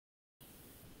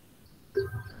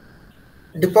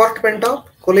Department of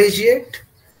Collegiate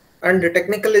and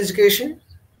Technical Education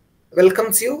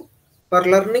welcomes you for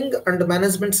Learning and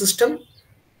Management System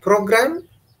program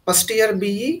first year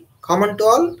BE common to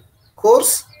all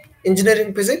course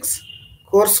Engineering Physics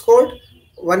course code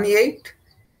 18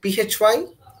 PHY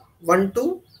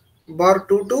 12 bar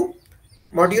 22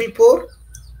 module 4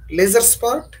 laser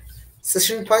spark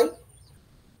session 5.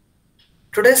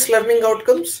 Today's learning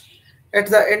outcomes. At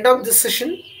the end of this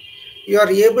session, you are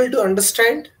able to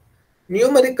understand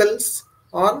numericals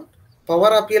on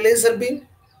power of a laser beam,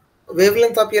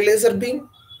 wavelength of a laser beam,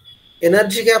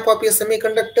 energy gap of a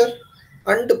semiconductor,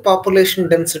 and population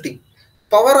density.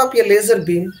 Power of a laser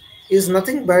beam is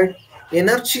nothing but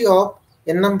energy of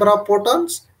n number of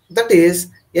photons, that is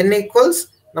n equals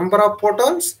number of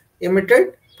photons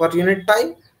emitted per unit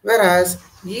time, whereas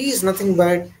E is nothing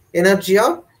but energy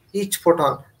of each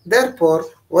photon. Therefore,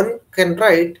 one can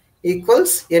write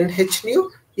equals nh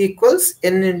nu equals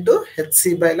n into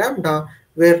hc by lambda,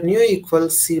 where nu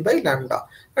equals c by lambda.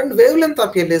 And wavelength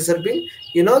of a laser beam,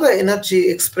 you know the energy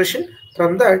expression.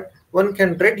 From that, one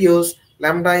can reduce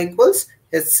lambda equals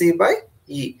hc by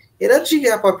E. Energy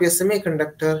gap of a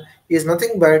semiconductor is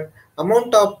nothing but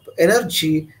amount of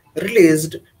energy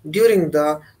released during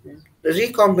the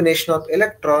recombination of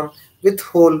electron with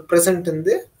hole present in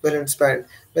the valence band.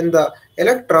 When the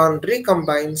electron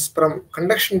recombines from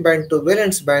conduction band to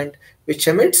valence band, which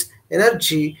emits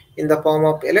energy in the form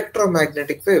of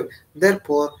electromagnetic wave.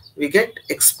 Therefore, we get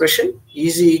expression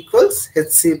Eg equals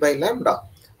hc by lambda.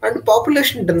 And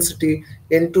population density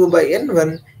n2 by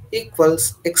n1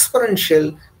 equals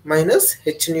exponential minus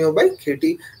h nu by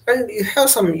kt, and you have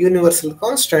some universal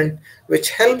constant which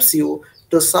helps you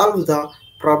to solve the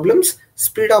problems.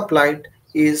 Speed of light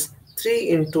is 3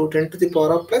 into 10 to the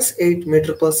power of plus 8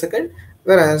 meter per second,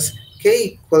 whereas k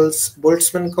equals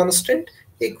Boltzmann constant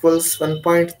equals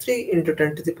 1.3 into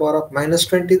 10 to the power of minus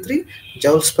 23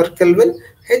 joules per Kelvin.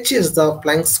 H is the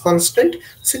Planck's constant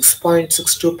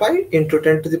 6.62 pi into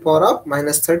 10 to the power of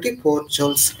minus 34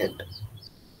 joules second.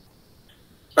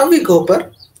 Now we go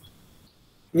per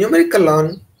numerical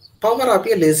on power of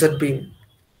a laser beam.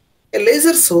 A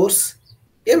laser source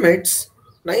emits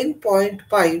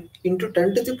 9.5 into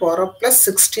 10 to the power of plus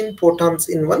 16 photons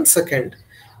in 1 second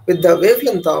with the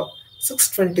wavelength of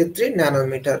 623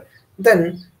 nanometer.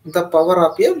 Then the power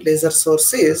of a laser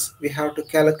source is, we have to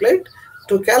calculate.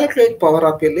 To calculate power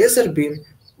of a laser beam,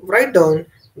 write down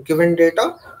given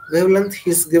data. Wavelength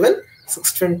is given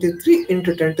 623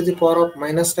 into 10 to the power of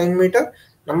minus 9 meter.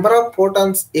 Number of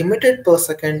photons emitted per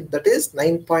second, that is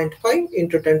 9.5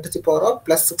 into 10 to the power of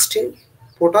plus 16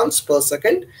 photons per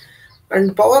second.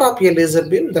 And power of a laser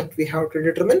beam that we have to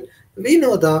determine. We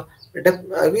know the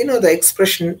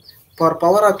expression for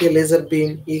power of a laser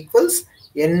beam equals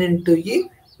n into E,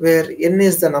 where n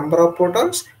is the number of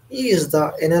photons, E is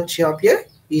the energy of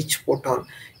each photon.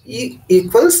 E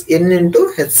equals n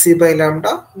into hc by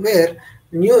lambda, where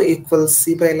nu equals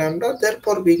c by lambda.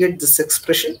 Therefore, we get this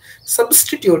expression.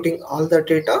 Substituting all the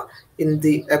data in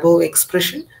the above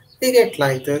expression, we get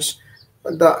like this.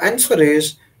 The answer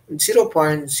is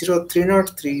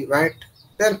 0.0303 watt.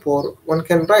 Therefore, one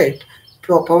can write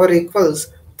power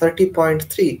equals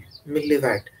 30.3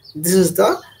 milliwatt. This is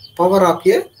the power of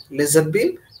a laser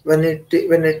beam when it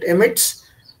emits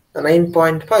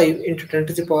 9.5 into 10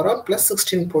 to the power of plus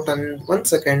 16 photon in 1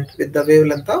 second with the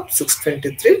wavelength of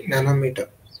 623 nanometer.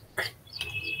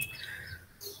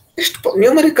 Next,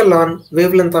 numerical on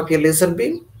wavelength of a laser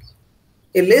beam.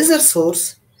 A laser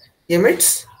source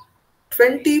emits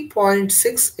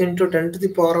 20.6 into 10 to the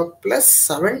power of plus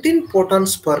 17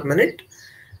 photons per minute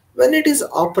when it is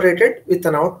operated with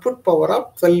an output power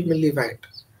of 12 milliwatt.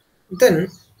 Then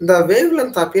the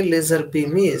wavelength of a laser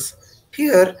beam is,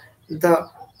 here the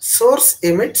source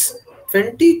emits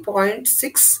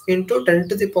 20.6 into 10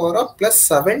 to the power of plus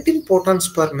 17 photons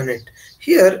per minute.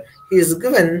 Here he is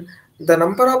given the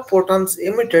number of photons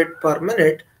emitted per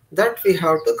minute, that we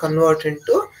have to convert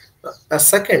into a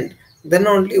second. Then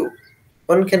only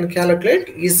one can calculate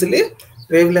easily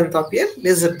wavelength of a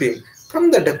laser beam. From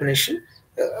the definition,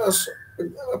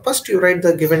 first you write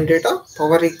the given data.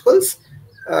 Power equals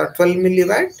 12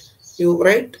 milliwatt. You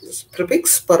write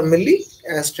prefix per milli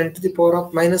as 10 to the power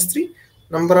of minus 3.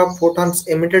 Number of photons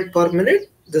emitted per minute,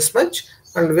 this much.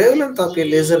 And wavelength of a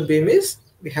laser beam is,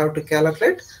 we have to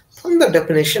calculate. From the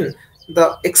definition,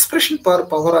 the expression for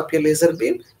power of a laser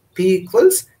beam, P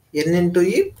equals n into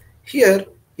E. Here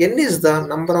n is the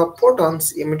number of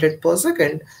photons emitted per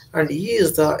second and E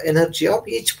is the energy of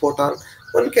each photon.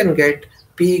 One can get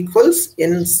P equals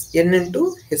n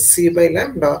into hc by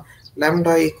lambda.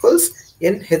 Lambda equals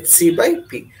nhc by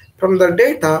p. From the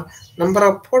data, number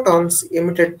of photons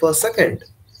emitted per second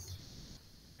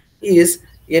is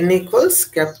n equals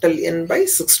capital N by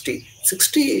 60.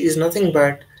 60 is nothing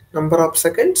but number of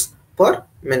seconds per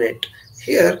minute.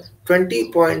 Here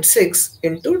 20.6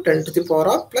 into 10 to the power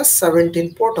of plus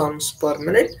 17 photons per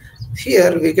minute.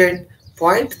 Here we get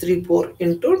 0.34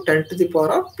 into 10 to the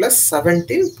power of plus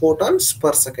 17 photons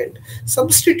per second.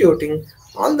 Substituting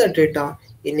all the data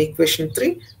in equation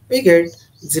 3, we get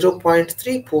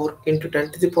 0.34 into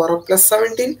 10 to the power of plus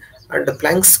 17 and the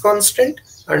Planck's constant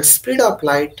and speed of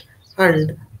light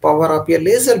and power of a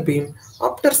laser beam.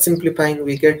 After simplifying,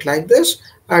 we get like this,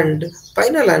 and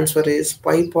final answer is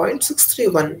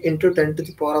 5.631 into 10 to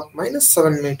the power of minus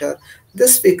 7 meter.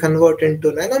 This we convert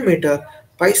into nanometer,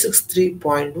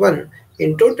 563.1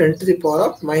 into 10 to the power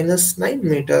of minus 9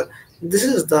 meter. This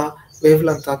is the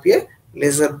wavelength of a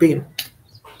laser beam.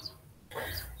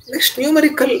 Next,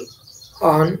 numerical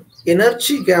on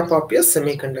energy gap of a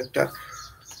semiconductor.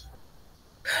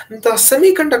 The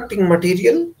semiconducting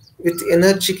material with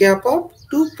energy gap of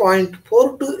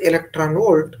 2.42 electron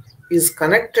volt is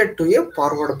connected to a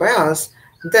forward bias.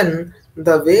 Then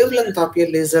the wavelength of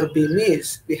a laser beam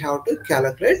is, we have to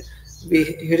calculate.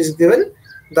 It is given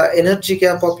the energy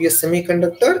gap of a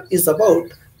semiconductor is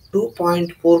about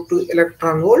 2.42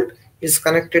 electron volt is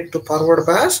connected to forward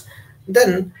bias.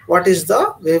 Then what is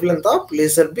the wavelength of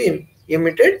laser beam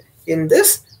emitted in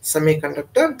this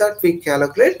semiconductor that we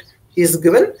calculate is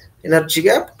given energy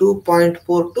gap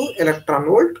 2.42 electron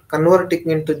volt, converting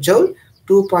into joule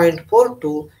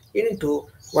 2.42 into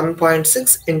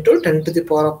 1.6 into 10 to the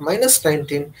power of minus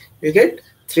 19, we get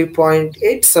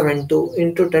 3.872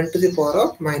 into 10 to the power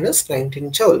of minus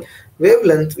 19 joule.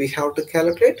 Wavelength we have to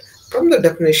calculate. From the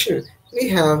definition, we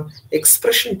have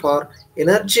expression for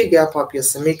energy gap of a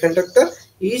semiconductor,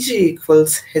 Eg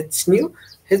equals h nu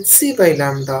hc by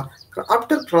lambda.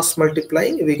 After cross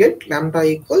multiplying, we get lambda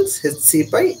equals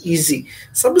hc by Eg.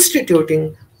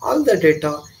 Substituting all the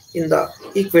data in the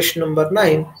equation number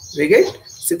 9, we get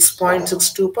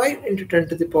 6.625 into 10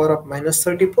 to the power of minus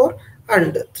 34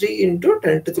 and 3 into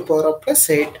 10 to the power of plus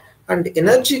 8, and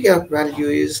energy gap value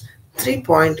is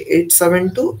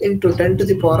 3.872 into 10 to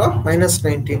the power of minus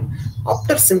 19.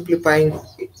 After simplifying,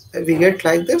 we get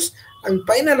like this, and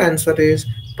final answer is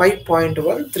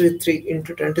 5.133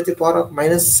 into 10 to the power of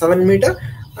minus 7 meter,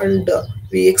 and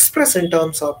we express in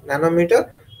terms of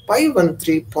nanometer,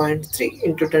 513.3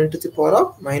 into 10 to the power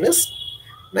of minus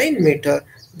 9 meter,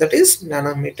 that is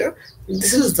nanometer.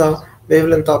 This is the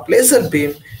wavelength of laser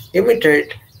beam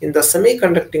emitted in the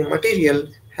semiconducting material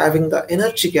having the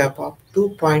energy gap of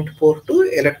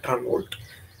 2.42 electron volt.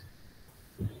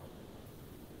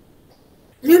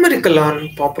 Numerical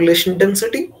on population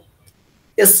density.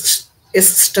 A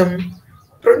system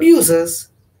produces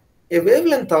a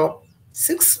wavelength of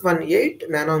 618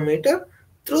 nanometer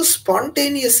through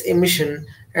spontaneous emission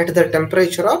at the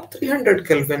temperature of 300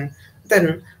 Kelvin.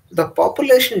 Then the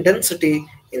population density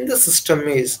in the system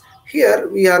is. Here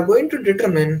we are going to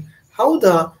determine how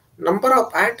the number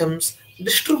of atoms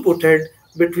distributed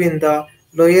between the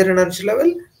lower energy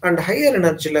level and higher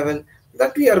energy level,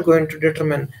 that we are going to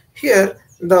determine. Here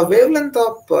the wavelength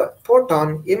of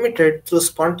photon emitted through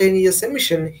spontaneous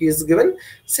emission is given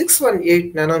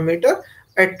 618 nanometer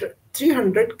at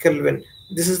 300 Kelvin.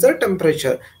 This is the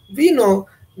temperature. We know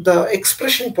the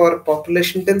expression for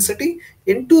population density,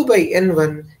 N2 by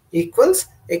N1 equals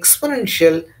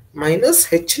exponential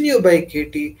minus h nu by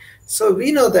kt. So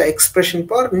we know the expression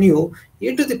for nu,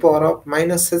 e to the power of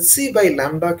minus hc by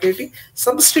lambda kt.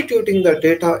 Substituting the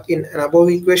data in an above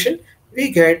equation,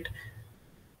 we get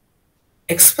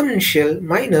exponential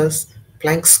minus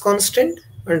Planck's constant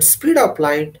and speed of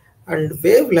light and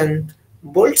wavelength,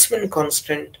 Boltzmann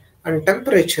constant and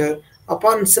temperature.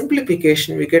 Upon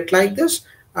simplification, we get like this,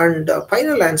 and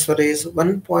final answer is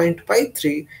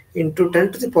 1.53 into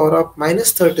 10 to the power of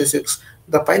minus 36.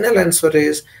 The final answer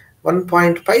is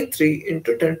 1.53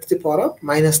 into 10 to the power of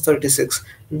minus 36.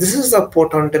 This is the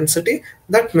photon density.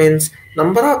 That means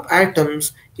number of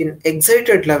atoms in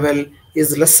excited level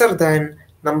is lesser than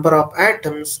number of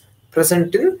atoms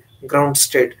present in ground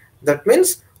state. That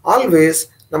means always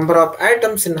number of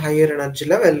atoms in higher energy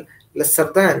level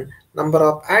lesser than number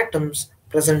of atoms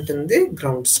present in the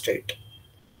ground state.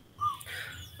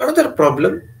 Another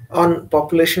problem on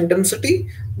population density.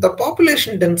 The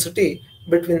population density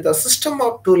between the system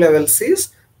of two levels is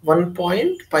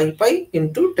 1.55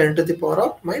 into 10 to the power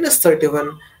of minus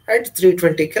 31 at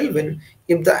 320 Kelvin.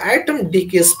 If the atom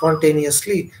decays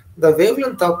spontaneously, the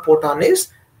wavelength of photon is,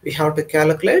 we have to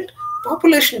calculate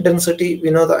population density. We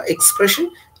know the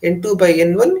expression N2 by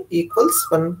N1 equals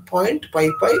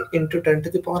 1.55 into 10 to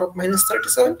the power of minus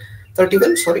 31,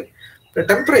 sorry. The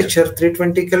temperature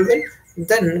 320 Kelvin.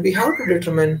 Then we have to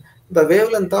determine the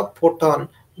wavelength of photon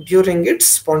during its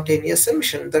spontaneous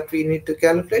emission, that we need to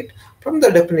calculate from the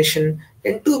definition.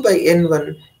 N2 by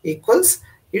N1 equals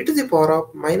e to the power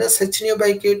of minus h nu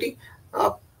by kt.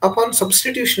 Upon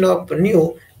substitution of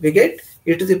nu, we get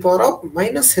e to the power of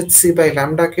minus hc by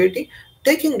lambda kt,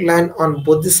 taking ln on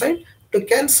both the side to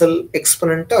cancel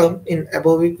exponent term in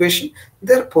above equation.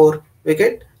 Therefore, we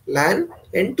get ln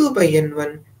n2 by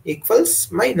n1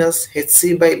 equals minus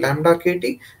hc by lambda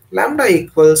kt. Lambda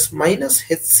equals minus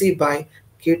hc by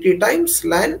kt times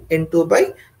ln n2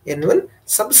 by n1.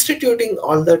 Substituting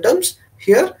all the terms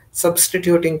here,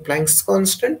 substituting Planck's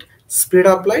constant, speed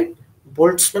of light,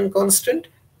 Boltzmann constant,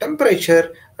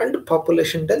 temperature and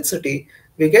population density,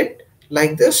 we get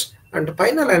like this, and the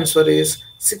final answer is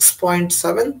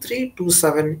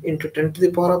 6.7327 into 10 to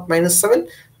the power of minus 7.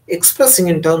 Expressing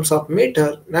in terms of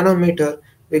nanometer,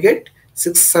 we get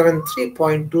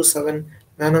 673.27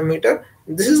 nanometer.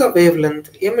 This is a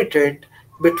wavelength emitted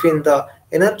between the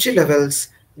energy levels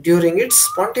during its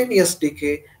spontaneous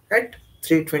decay at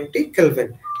 320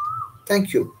 Kelvin.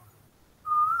 Thank you.